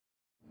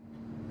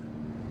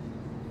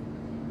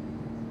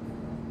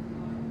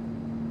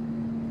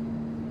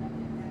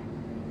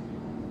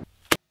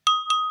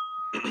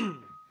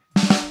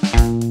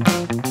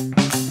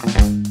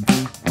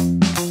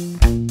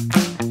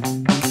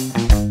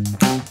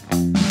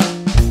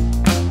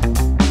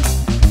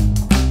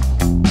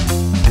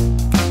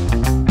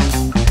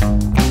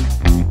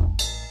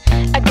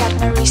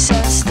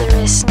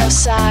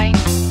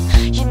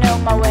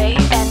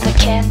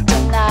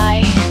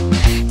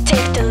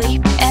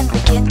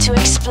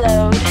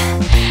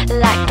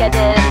I did,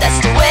 and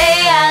that's the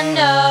way I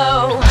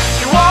know.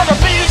 You wanna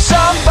be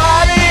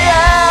somebody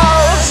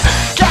else,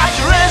 got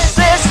your wrist,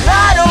 it's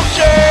not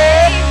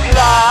okay.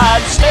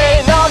 Blood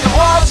stain on the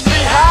walls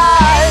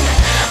behind,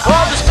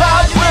 all this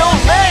power will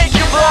make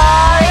you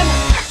blind.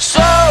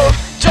 So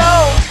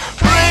don't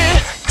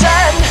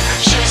pretend,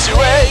 chase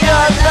away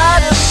you're not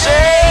the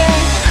same.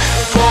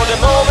 For the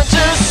moment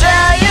to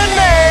say your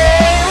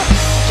name,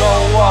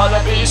 don't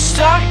wanna be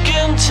stuck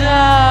in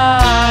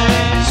ties.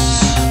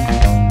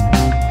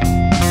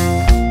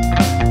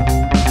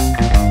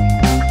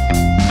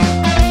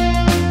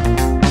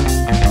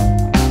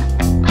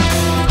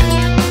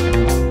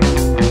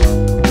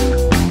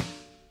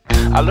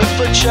 I look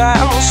for a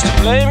chance to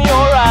blame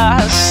your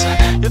ass.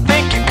 You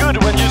think you're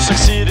good when you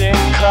succeed in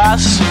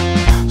class.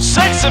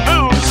 Sex and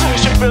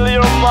booze should fill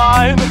your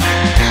mind.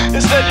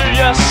 Instead you're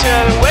just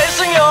here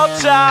wasting your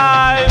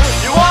time.